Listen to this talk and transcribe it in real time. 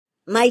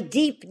My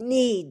deep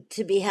need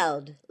to be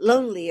held,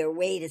 lonelier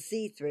way to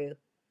see through.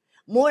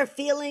 More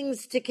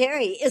feelings to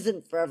carry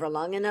isn't forever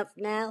long enough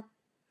now.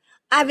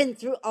 I've been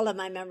through all of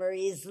my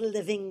memories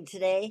living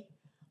today.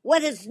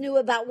 What is new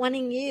about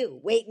wanting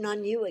you, waiting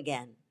on you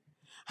again?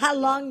 How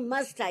long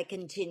must I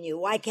continue?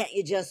 Why can't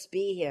you just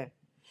be here?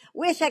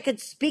 Wish I could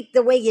speak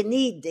the way you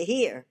need to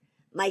hear.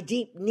 My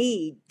deep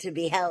need to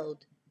be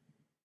held.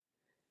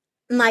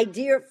 My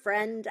dear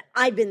friend,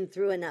 I've been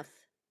through enough.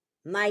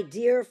 My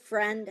dear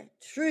friend,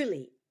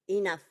 truly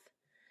enough.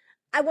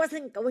 I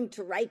wasn't going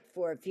to write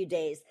for a few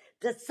days,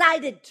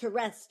 decided to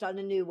rest on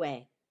a new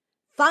way.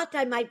 Thought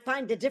I might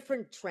find a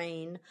different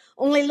train,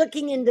 only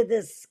looking into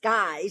the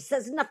sky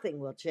says nothing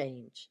will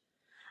change.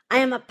 I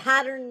am a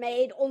pattern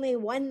made, only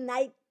one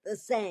night the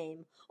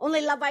same. Only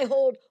love I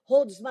hold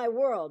holds my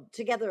world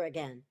together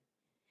again.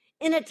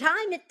 In a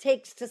time it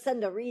takes to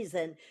send a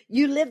reason,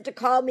 you live to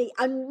call me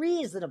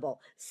unreasonable,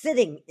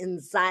 sitting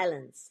in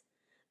silence.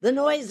 The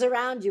noise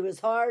around you is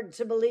hard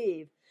to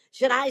believe.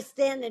 Should I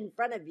stand in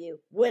front of you,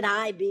 would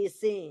I be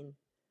seen?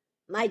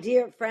 My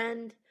dear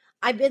friend,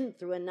 I've been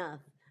through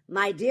enough.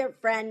 My dear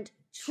friend,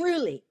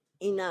 truly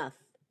enough.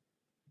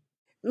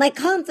 My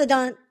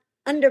confidant,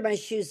 under my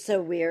shoes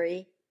so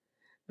weary.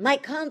 My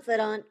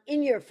confidant,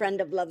 in your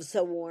friend of love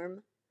so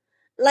warm.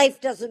 Life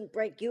doesn't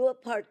break you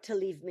apart to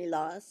leave me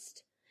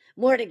lost.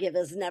 More to give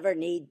is never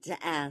need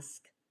to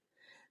ask.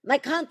 My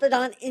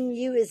confidant in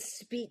you is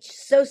speech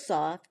so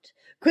soft.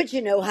 Could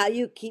you know how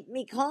you keep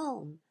me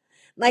calm?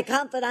 My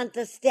confidant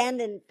to stand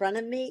in front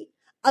of me,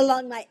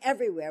 along my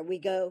everywhere we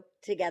go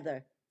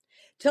together.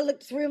 To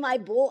look through my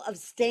bowl of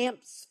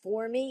stamps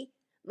for me,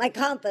 my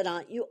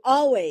confidant, you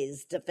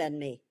always defend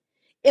me.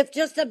 If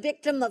just a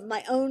victim of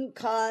my own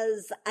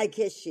cause, I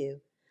kiss you.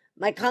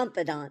 My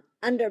confidant,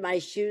 under my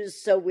shoes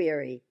so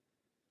weary.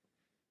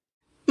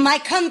 My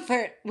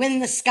comfort when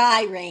the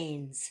sky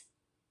rains.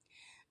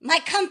 My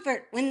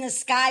comfort when the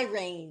sky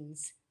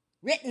rains.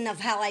 Written of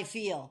how I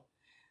feel.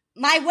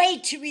 My way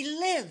to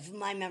relive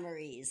my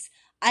memories.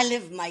 I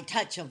live my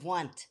touch of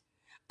want.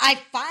 I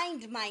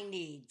find my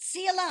need.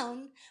 See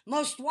alone,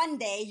 most one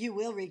day you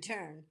will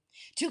return.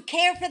 To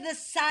care for the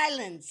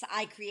silence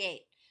I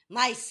create.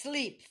 My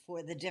sleep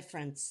for the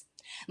difference.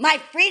 My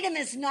freedom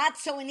is not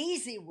so an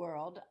easy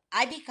world.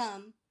 I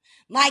become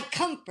my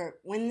comfort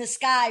when the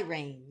sky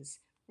rains.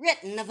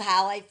 Written of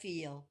how I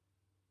feel.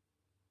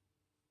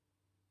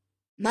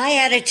 My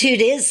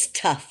attitude is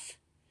tough.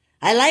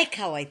 I like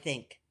how I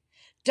think.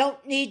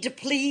 Don't need to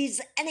please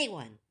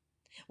anyone.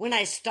 When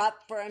I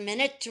stop for a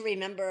minute to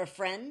remember a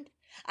friend,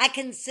 I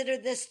consider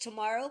this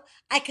tomorrow,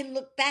 I can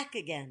look back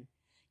again.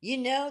 You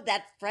know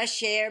that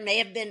fresh air may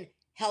have been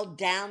held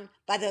down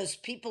by those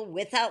people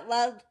without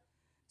love.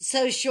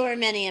 So sure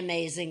many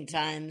amazing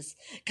times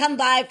come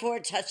by for a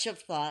touch of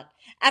thought.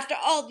 After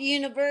all, the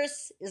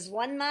universe is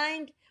one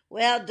mind.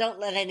 Well, don't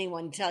let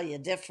anyone tell you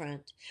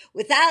different.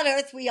 Without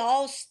earth, we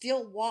all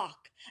still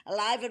walk,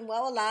 alive and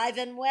well, alive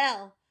and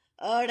well.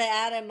 Oh, to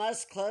that I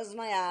must close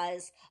my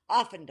eyes,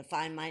 often to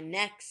find my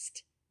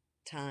next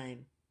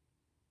time.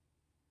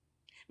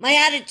 My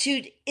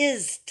attitude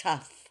is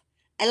tough.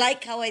 I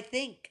like how I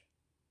think.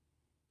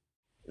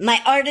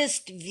 My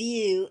artist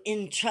view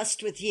in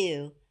trust with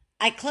you.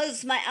 I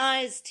close my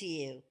eyes to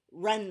you,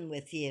 run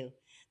with you.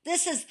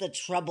 This is the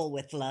trouble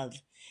with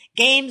love.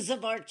 Games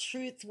of our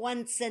truth,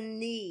 wants, and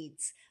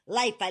needs.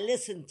 Life I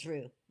listen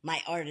through,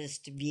 my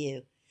artist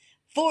view.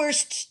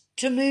 Forced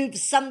to move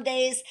some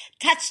days,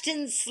 touched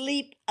in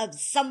sleep of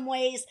some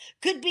ways,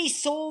 could be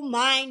soul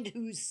mind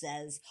who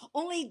says.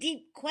 Only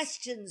deep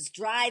questions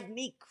drive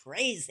me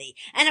crazy.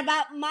 And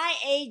about my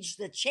age,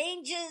 the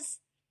changes,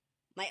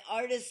 my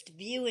artist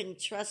view and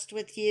trust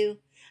with you.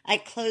 I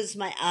close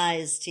my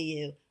eyes to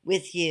you,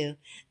 with you.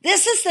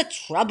 This is the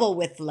trouble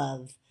with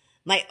love.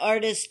 My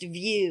artist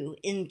view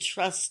in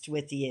trust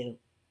with you.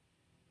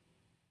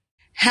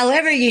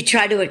 However you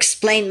try to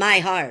explain my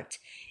heart,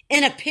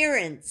 in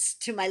appearance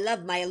to my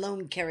love my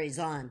alone carries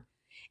on.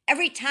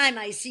 Every time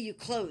I see you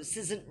close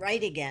isn't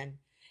right again,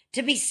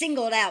 to be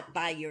singled out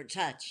by your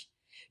touch.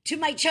 To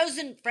my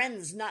chosen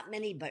friends, not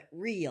many but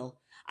real,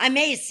 I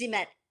may seem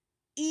at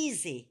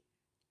easy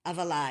of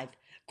alive,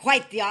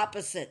 quite the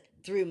opposite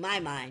through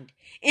my mind,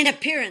 in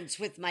appearance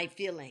with my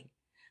feeling.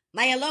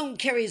 My alone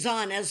carries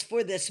on as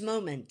for this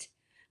moment,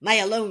 my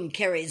alone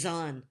carries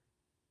on.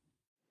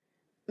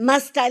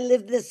 Must I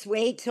live this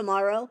way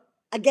tomorrow,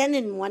 again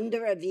in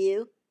wonder of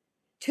you?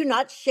 To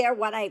not share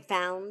what I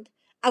found,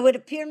 I would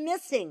appear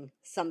missing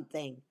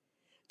something.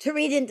 To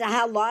read into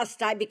how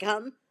lost I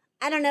become,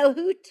 I don't know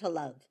who to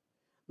love.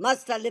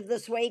 Must I live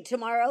this way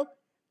tomorrow,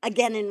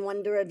 again in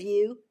wonder of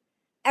you?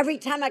 Every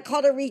time I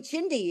call to reach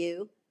into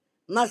you,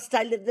 must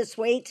I live this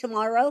way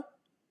tomorrow,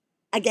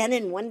 again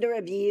in wonder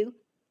of you?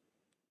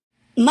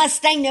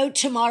 Must I know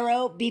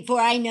tomorrow before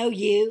I know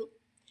you?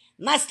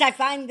 Must I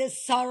find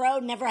this sorrow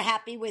never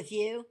happy with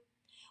you?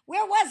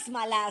 Where was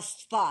my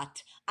last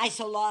thought I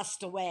so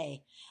lost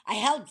away? I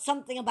held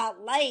something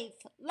about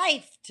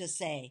life to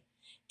say.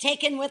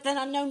 Taken with an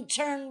unknown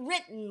turn,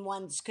 written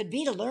once could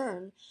be to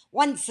learn.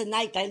 Once a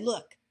night I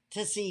look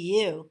to see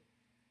you.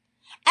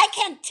 I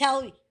can't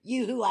tell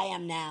you who I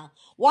am now.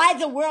 Why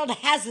the world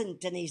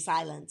hasn't any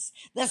silence.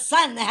 The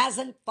sun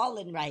hasn't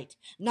fallen right,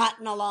 not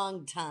in a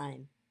long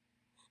time.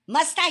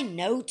 Must I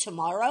know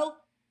tomorrow?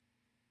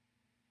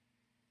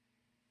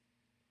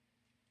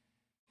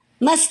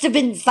 Must have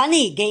been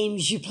funny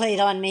games you played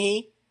on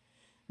me.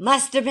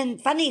 Must have been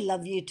funny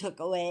love you took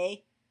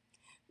away.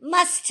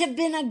 Must have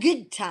been a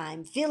good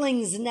time,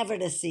 feelings never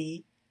to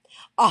see.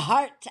 A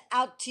heart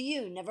out to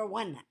you, never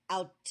one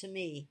out to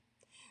me.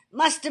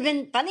 Must have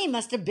been funny,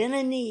 must have been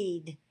a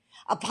need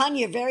upon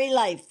your very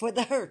life for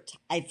the hurt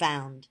I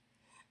found.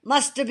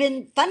 Must have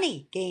been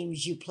funny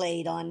games you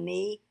played on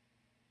me.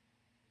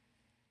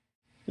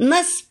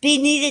 Must be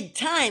needed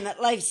time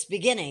at life's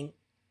beginning.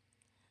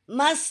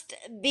 Must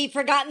be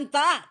forgotten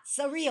thoughts,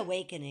 a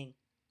reawakening.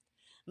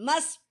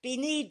 Must be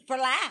need for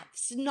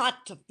laughs,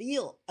 not to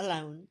feel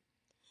alone.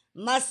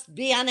 Must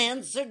be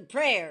unanswered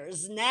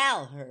prayers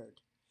now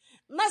heard.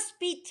 Must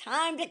be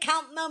time to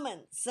count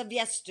moments of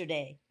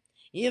yesterday.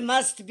 You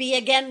must be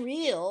again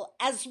real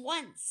as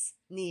once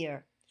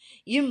near.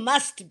 You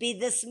must be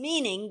this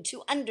meaning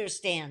to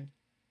understand.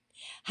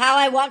 How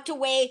I walked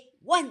away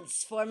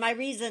once for my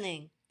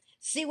reasoning.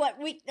 See what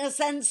weakness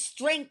and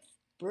strength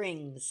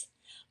brings.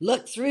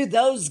 Look through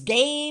those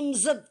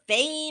games of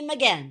fame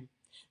again.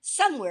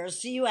 Somewhere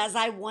see you as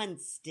I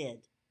once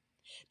did.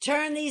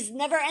 Turn these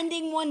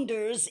never-ending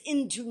wonders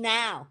into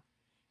now.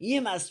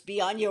 You must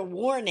be on your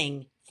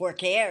warning for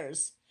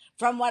cares.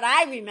 From what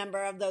I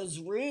remember of those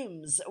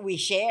rooms we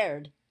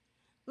shared,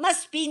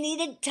 must be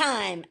needed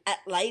time at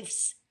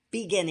life's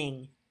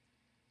beginning.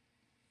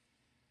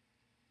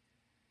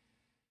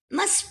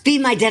 Must be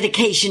my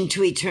dedication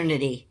to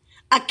eternity,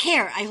 a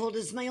care I hold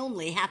as my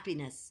only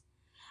happiness.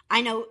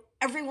 I know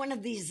every one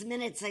of these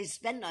minutes I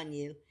spend on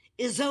you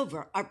is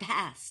over or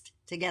past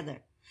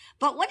together.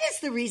 But what is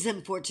the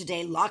reason for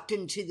today locked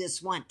into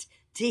this want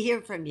to hear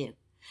from you?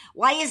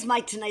 Why is my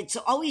tonight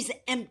so always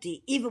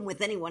empty, even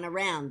with anyone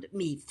around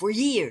me for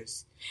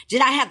years?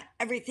 Did I have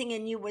everything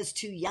in you was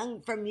too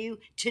young from you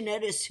to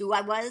notice who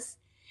I was?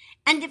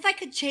 And if I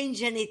could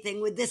change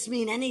anything, would this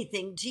mean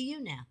anything to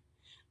you now?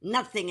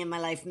 Nothing in my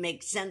life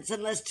makes sense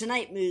unless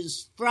tonight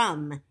moves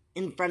from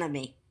in front of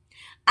me.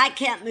 I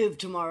can't move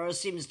tomorrow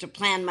seems to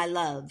plan my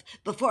love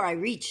before I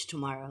reach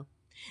tomorrow.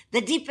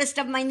 The deepest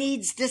of my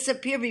needs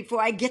disappear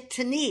before I get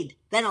to need.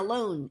 Then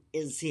alone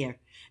is here.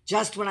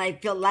 Just when I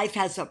feel life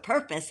has a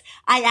purpose,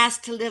 I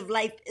ask to live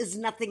life is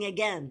nothing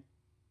again.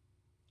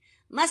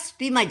 Must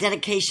be my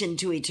dedication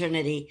to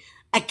eternity,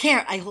 a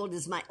care I hold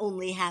as my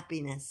only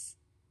happiness.